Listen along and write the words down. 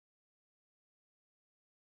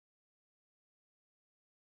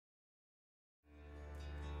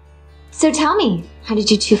So tell me, how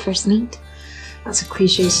did you two first meet? That's a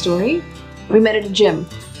cliche story. We met at a gym.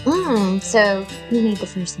 So who made the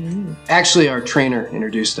first move? Actually, our trainer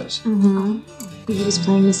introduced us. He was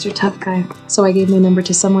playing Mr. Tough Guy, so I gave my number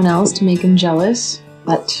to someone else to make him jealous,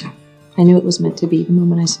 but I knew it was meant to be the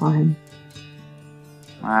moment I saw him.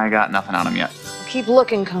 I got nothing on him yet. Keep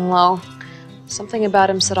looking, Kung Lo. Something about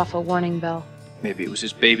him set off a warning bell. Maybe it was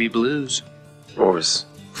his baby blues. Or his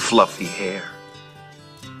fluffy hair.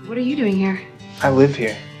 What are you doing here? I live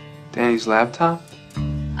here. Danny's laptop?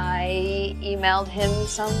 I emailed him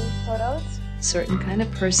some photos. A certain kind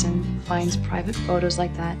of person finds private photos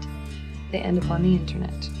like that. They end up on the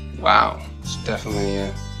internet. Wow. It's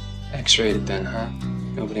definitely X-rated then, huh?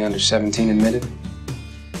 Nobody under 17 admitted?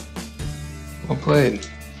 Well played.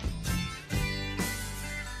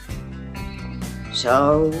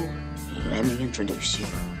 So, let me introduce you.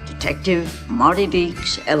 Detective Marty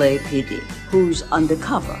Deeks, LAPD, who's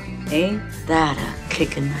undercover. Ain't that a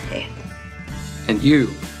kick in the head? And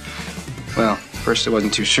you? Well, first I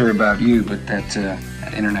wasn't too sure about you, but that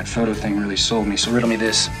internet photo thing really sold me. So riddle me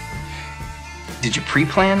this. Did you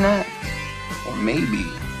pre-plan that? Or maybe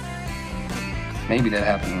that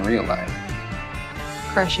happened in real life?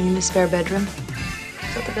 Crashing in the spare bedroom.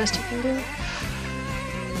 Is that the best you can do?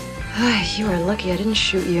 You are lucky I didn't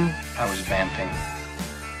shoot you. I was vamping.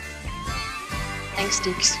 Thanks,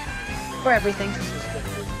 Deeks, for everything.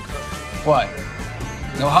 What?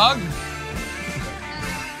 No hug?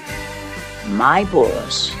 My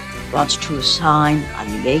boss wants to assign a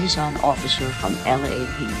liaison officer from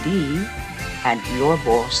LAPD, and your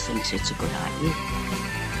boss thinks it's a good idea.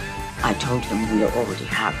 I told him we already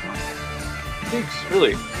have one. Thanks,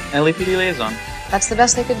 really? LAPD liaison. That's the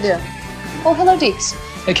best they could do. Oh, hello, Deeks.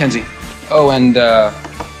 Hey, Kensi. Oh, and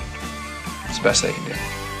it's the best they can do.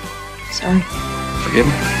 Sorry. Forgive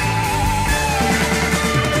me?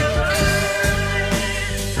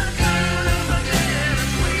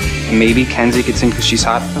 Maybe Kensi could sing because she's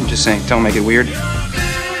hot. I'm just saying, don't make it weird.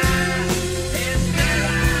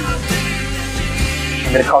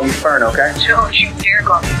 I'm gonna call you Fern, okay? Don't you dare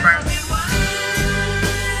call me Fern.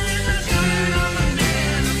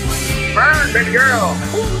 Fern, baby girl.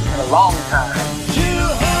 It's been a long time.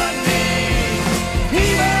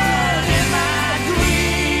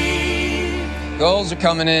 Goals are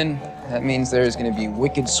coming in. That means there's gonna be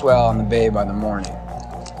wicked swell on the bay by the morning.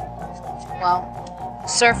 Well,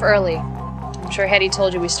 surf early. I'm sure Hetty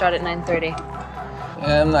told you we start at 9:30.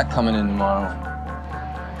 Yeah, I'm not coming in tomorrow.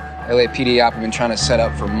 LAPD op have been trying to set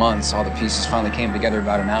up for months. All the pieces finally came together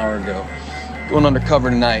about an hour ago. Going undercover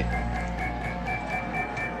tonight.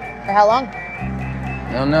 For how long?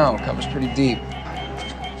 I don't know. Cover's pretty deep.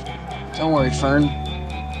 Don't worry, Fern.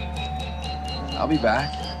 I'll be back.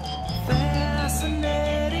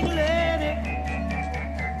 Fascinating lady,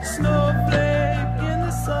 snowflake in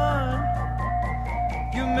the sun.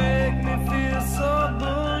 You make me feel so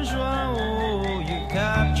bourgeois. Oh, you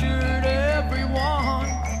captured everyone.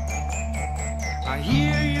 I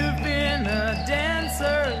hear you've been a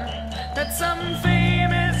dancer at some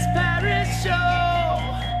famous Paris show,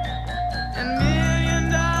 and $1 million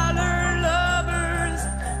lovers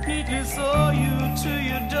neatly saw you to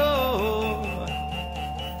your door.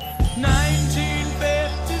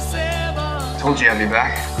 1957. Told you I'd be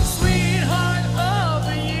back. Sweetheart of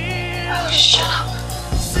the year. Oh, shut up.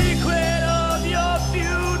 Secret of your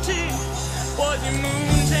beauty was your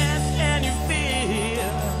moon tan and your fear.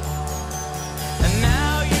 And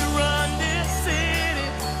now you run this city.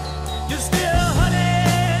 You're still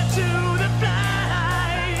headed to the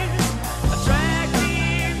flies.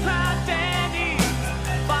 Attracting proud dandies,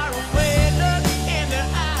 far away look in their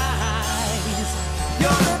eyes.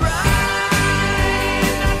 You're the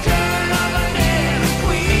bride, nocturne of a dance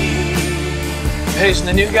queen. Hazing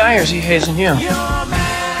the new guy, or is he hazing you? Your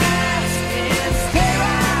mask is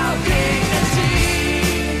sterile dignity.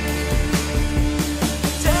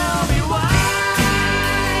 Tell me why,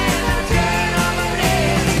 nocturne of a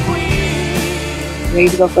dance queen. Ready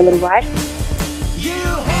to go for a little ride? You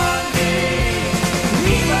haunt me,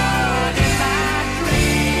 even in my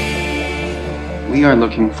dreams. We are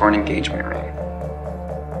looking for an engagement ring.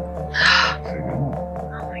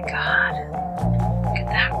 Oh my God. Look at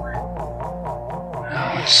that one.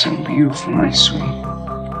 Oh, it's so beautiful, my sweet.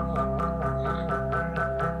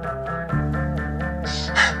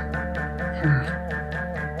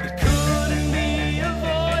 It couldn't be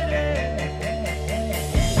avoided.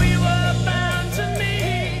 We were bound to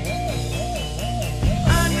meet. I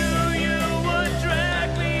knew you would drag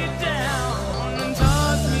me down and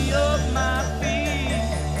toss me off my feet.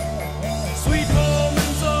 Sweet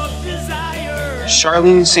moments of desire.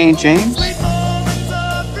 Charlene St. James? Sweet moments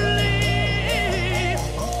of relief.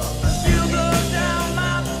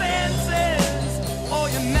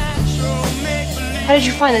 How did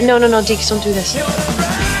you find it? No, Deeks, don't do this.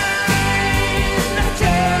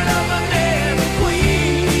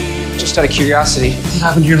 Just out of curiosity, what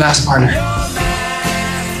happened to your last partner?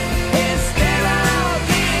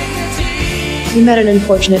 We met an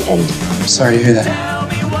unfortunate end. I'm sorry to hear that.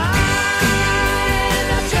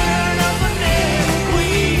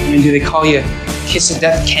 I mean, do they call you Kiss of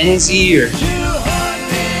Death Kensi or?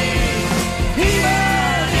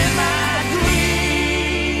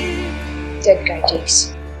 Dead guy,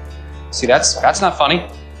 Deeks. See, that's not funny.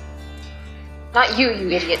 Not you, you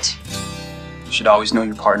idiot. You should always know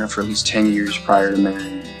your partner for at least 10 years prior to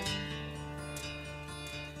marrying.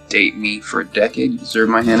 Date me for a decade, you deserve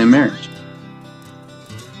my hand in marriage.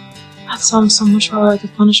 That sounds so much more like a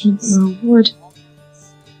punishment than a reward.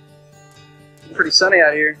 Pretty sunny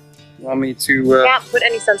out here. You want me to, Can't put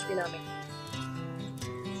any sunscreen on me.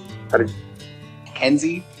 How did you...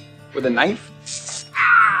 Kensi? With a knife?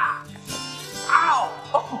 Ow!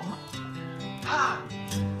 Oh! Ah.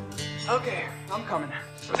 Okay, I'm coming.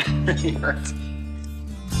 That really hurts.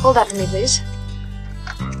 Hold that for me, please.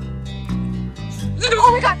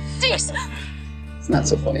 Oh my god, Deeks! It's not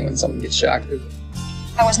so funny when someone gets shocked.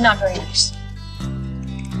 That was not very nice.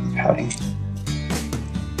 Pouting.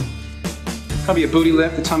 Probably a booty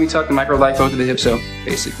lift, a tummy tuck, the micro lipo to the hip. So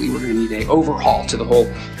basically, we're gonna need a overhaul to the whole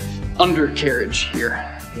undercarriage here.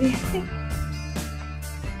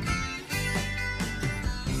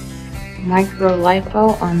 Micro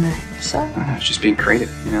lipo on the hip. I was just being creative,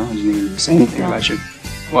 you know. I didn't even say anything about you.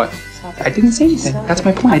 What? Stop it. I didn't say anything. Stop That's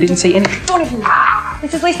my point. I didn't say anything. Don't even.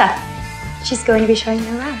 This is Lisa. She's going to be showing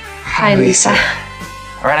you around. Hi, Lisa. All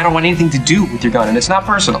right, I don't want anything to do with your gun, and it's not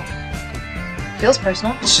personal. Feels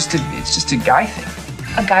personal. It's just a guy thing.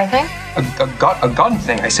 A guy thing? A gun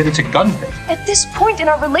thing. I said it's a gun thing. At this point in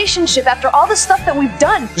our relationship, after all the stuff that we've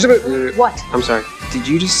done. What? I'm sorry. Did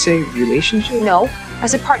you just say relationship? No, I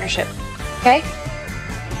said partnership. Okay?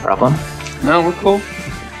 Problem? No, we're cool.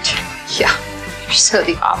 Yeah. You're so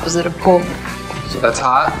the opposite of cool. So that's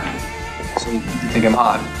hot. So you think I'm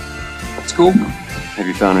hot? It's cool. Have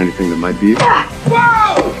you found anything that might be?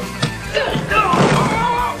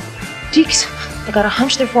 Deeks, I got a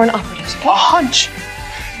hunch they're foreign operatives. A hunch?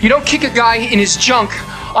 You don't kick a guy in his junk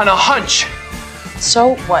on a hunch.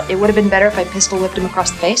 So what? It would have been better if I pistol whipped him across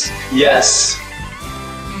the face? Yes.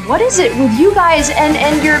 What is it with you guys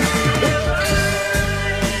and your...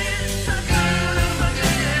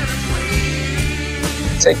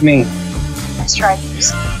 Take me. Let's try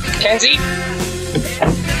this. Kensi?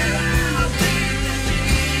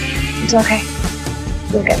 It's okay.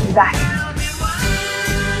 You'll get me back.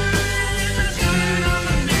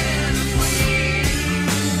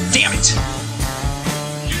 Damn it!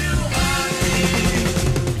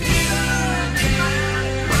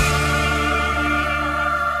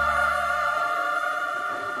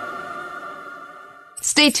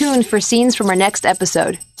 Stay tuned for scenes from our next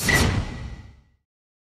episode.